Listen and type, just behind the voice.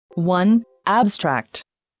1. Abstract.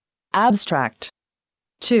 Abstract.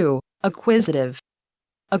 2. Acquisitive.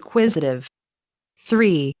 Acquisitive.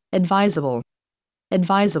 3. Advisable.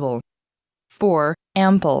 Advisable. 4.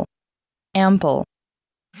 Ample. Ample.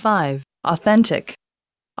 5. Authentic.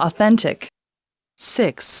 Authentic.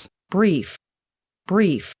 6. Brief.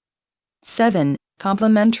 Brief. 7.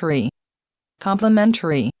 Complementary.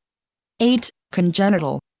 Complementary. 8.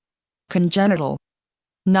 Congenital. Congenital.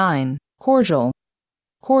 9. Cordial.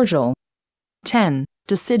 Cordial. 10.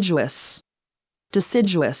 Deciduous.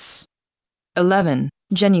 Deciduous. 11.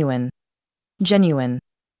 Genuine. Genuine.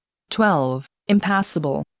 12.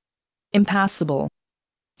 Impassable. Impassable.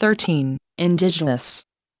 13. Indigenous.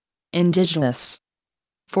 Indigenous.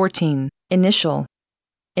 14. Initial.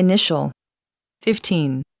 Initial.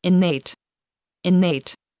 15. Innate.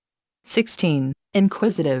 Innate. 16.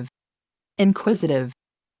 Inquisitive. Inquisitive.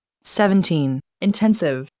 17.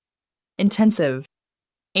 Intensive. Intensive.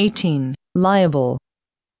 18. Liable.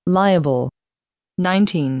 Liable.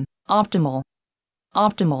 19. Optimal.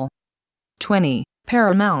 Optimal. 20.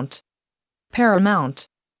 Paramount. Paramount.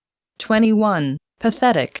 21.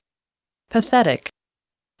 Pathetic. Pathetic.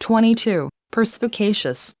 22.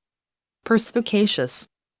 Perspicacious. Perspicacious.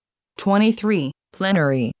 23.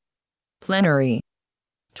 Plenary. Plenary.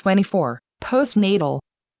 24. Postnatal.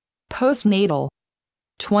 Postnatal.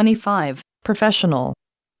 25. Professional.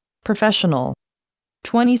 Professional.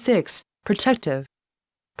 26. Protective.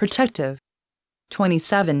 Protective.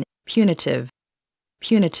 27. Punitive.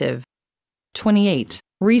 Punitive. 28.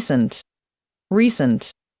 Recent.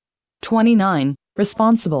 Recent. 29.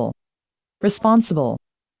 Responsible. Responsible.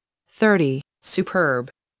 30. Superb.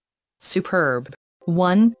 Superb.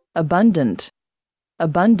 1. Abundant.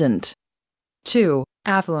 Abundant. 2.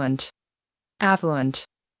 Affluent. Affluent.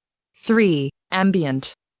 3.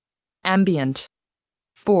 Ambient. Ambient.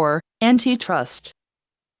 4. Antitrust.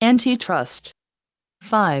 Antitrust.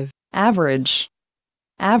 5. Average.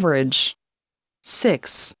 Average.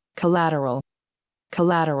 6. Collateral.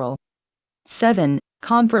 Collateral. 7.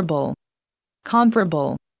 Comparable.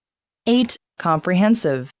 Comparable. 8.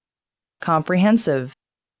 Comprehensive. Comprehensive.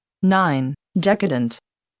 9. Decadent.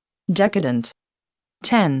 Decadent.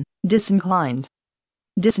 10. Disinclined.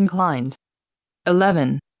 Disinclined.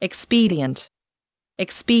 11. Expedient.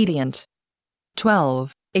 Expedient.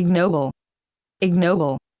 12. Ignoble.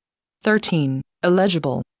 Ignoble. 13.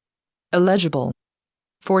 Illegible. Illegible.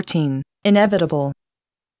 14. Inevitable.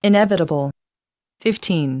 Inevitable.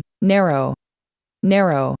 15. Narrow.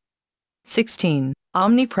 Narrow. 16.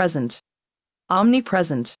 Omnipresent.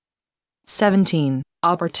 Omnipresent. 17.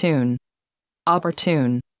 Opportune.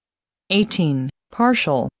 Opportune. 18.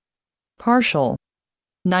 Partial. Partial.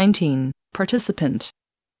 19. Participant.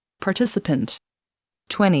 Participant.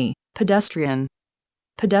 20. Pedestrian.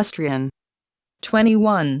 Pedestrian.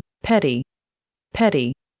 21. Petty.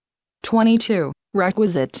 Petty. 22.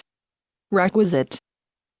 Requisite. Requisite.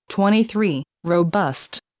 23.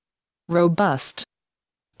 Robust. Robust.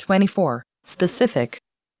 24. Specific.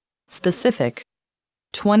 Specific.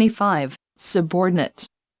 25. Subordinate.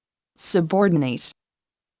 Subordinate.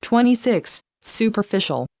 26.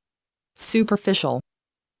 Superficial. Superficial.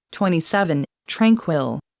 27.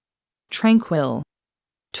 Tranquil. Tranquil.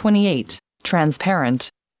 28. Transparent.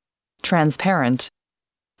 Transparent.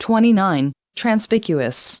 29.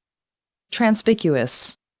 Transpicuous.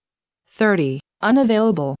 Transpicuous. 30.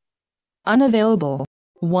 Unavailable. Unavailable.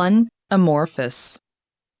 1. Amorphous.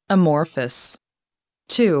 Amorphous.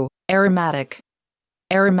 2. Aromatic.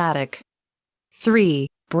 Aromatic. 3.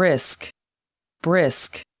 Brisk.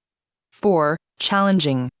 Brisk. 4.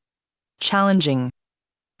 Challenging. Challenging.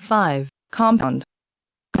 5. Compound.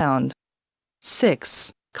 Compound.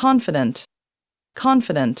 6. Confident.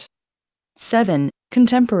 Confident. 7.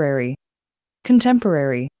 Contemporary.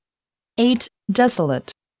 Contemporary. 8.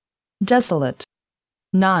 Desolate. Desolate.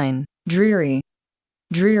 9. Dreary.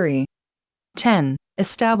 Dreary. 10.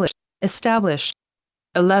 Established. Established.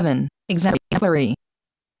 11. Exemplary.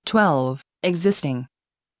 12. Existing.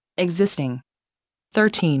 Existing.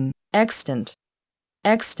 13. Extant.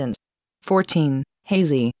 Extant. 14.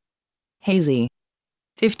 Hazy. Hazy.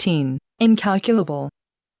 15. Incalculable.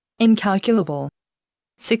 Incalculable.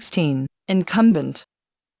 16. Incumbent.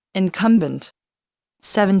 Incumbent.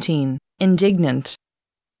 17. Indignant.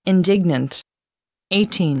 Indignant.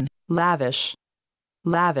 18. Lavish.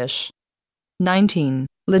 Lavish. 19.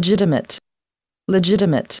 Legitimate.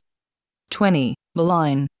 Legitimate. 20.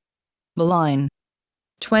 Malign. Malign.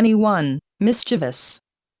 21. Mischievous.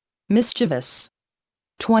 Mischievous.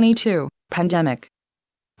 22. Pandemic.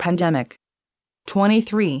 Pandemic.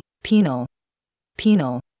 23. Penal.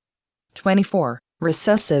 Penal. 24.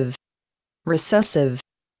 Recessive. Recessive.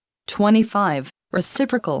 25.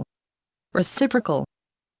 Reciprocal. Reciprocal.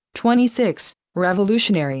 26.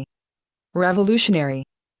 Revolutionary. Revolutionary.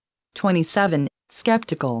 27.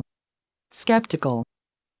 Skeptical. Skeptical.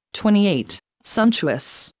 28.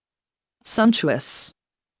 Sumptuous. Sumptuous.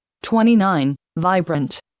 29.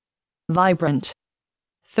 Vibrant. Vibrant.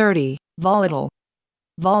 30. Volatile.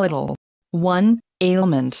 Volatile. 1.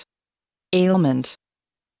 Ailment. Ailment.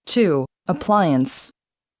 2. Appliance.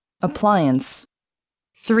 Appliance.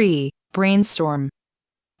 3. Brainstorm.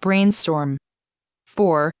 Brainstorm.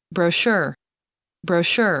 4. Brochure.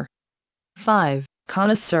 Brochure. 5.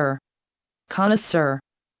 Connoisseur. Connoisseur.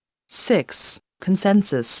 6.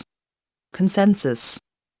 Consensus. Consensus.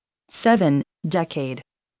 7. Decade.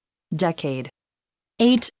 Decade.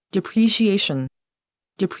 8. Depreciation.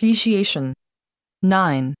 Depreciation.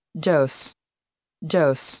 9. Dose.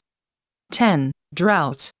 Dose. 10.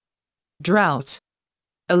 Drought. Drought.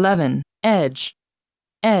 11. Edge.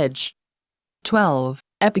 Edge. 12.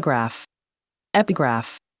 Epigraph.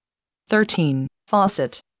 Epigraph. 13.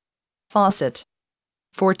 Faucet. Faucet.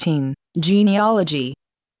 14. Genealogy.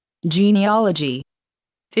 Genealogy.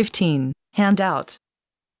 15. Handout.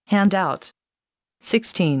 Handout.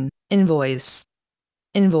 16. Invoice.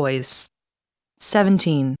 Invoice.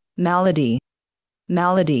 17. Malady.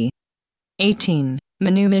 Malady. 18.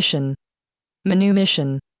 Manumission.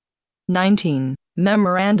 Manumission. 19.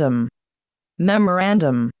 Memorandum.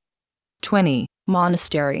 Memorandum. 20.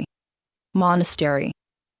 Monastery. Monastery.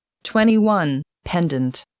 21.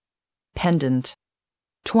 Pendant. Pendant.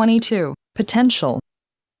 22. Potential.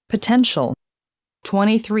 Potential.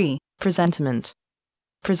 23. Presentiment.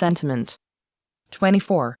 Presentiment.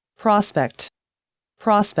 24. Prospect.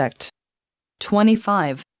 Prospect.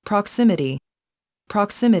 25. Proximity.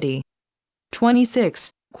 Proximity.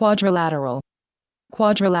 26. Quadrilateral.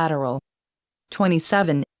 Quadrilateral.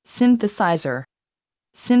 27. Synthesizer.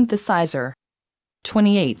 Synthesizer.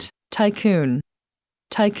 28. Tycoon.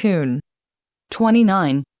 Tycoon.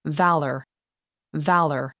 29. Valor.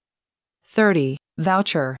 Valor. 30.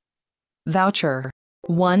 Voucher. Voucher.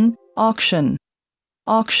 1. Auction.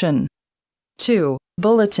 Auction. 2.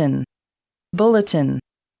 Bulletin. Bulletin.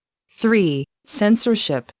 3.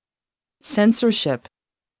 Censorship. Censorship.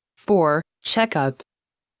 4. Checkup.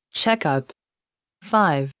 Checkup.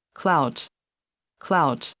 5. Clout.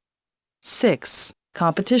 Clout. 6.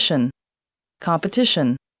 Competition.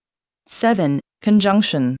 Competition. 7.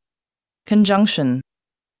 Conjunction. Conjunction.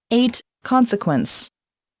 8. Consequence.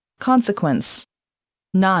 Consequence.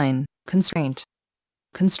 9. Constraint.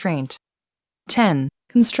 Constraint. 10.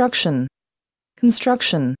 Construction.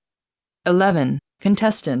 Construction. 11.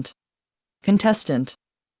 Contestant. Contestant.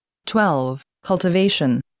 12.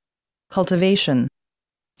 Cultivation. Cultivation.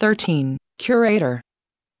 13. Curator.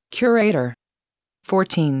 Curator.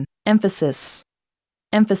 14. Emphasis.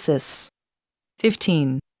 Emphasis.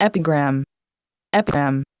 15. Epigram.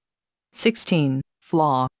 Epigram. 16.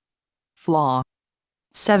 Flaw. Flaw.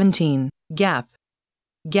 17. Gap.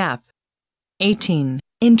 Gap. 18.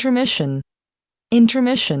 Intermission.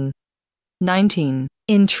 Intermission. 19.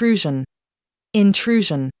 Intrusion.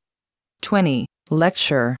 Intrusion. 20.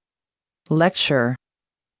 Lecture. Lecture.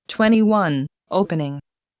 21. Opening.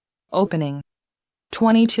 Opening.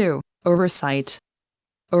 22. Oversight.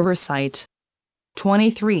 Oversight.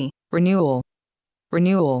 23. Renewal.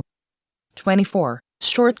 Renewal. 24.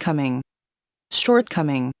 Shortcoming.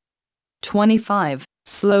 Shortcoming. 25.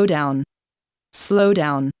 Slow down. Slow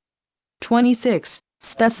down. 26.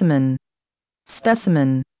 Specimen.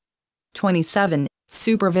 Specimen. 27.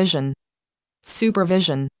 Supervision.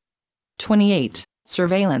 Supervision. 28.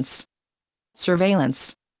 Surveillance.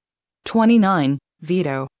 Surveillance. 29.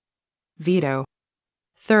 Veto. Veto.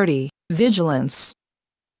 30. Vigilance.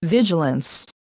 Vigilance.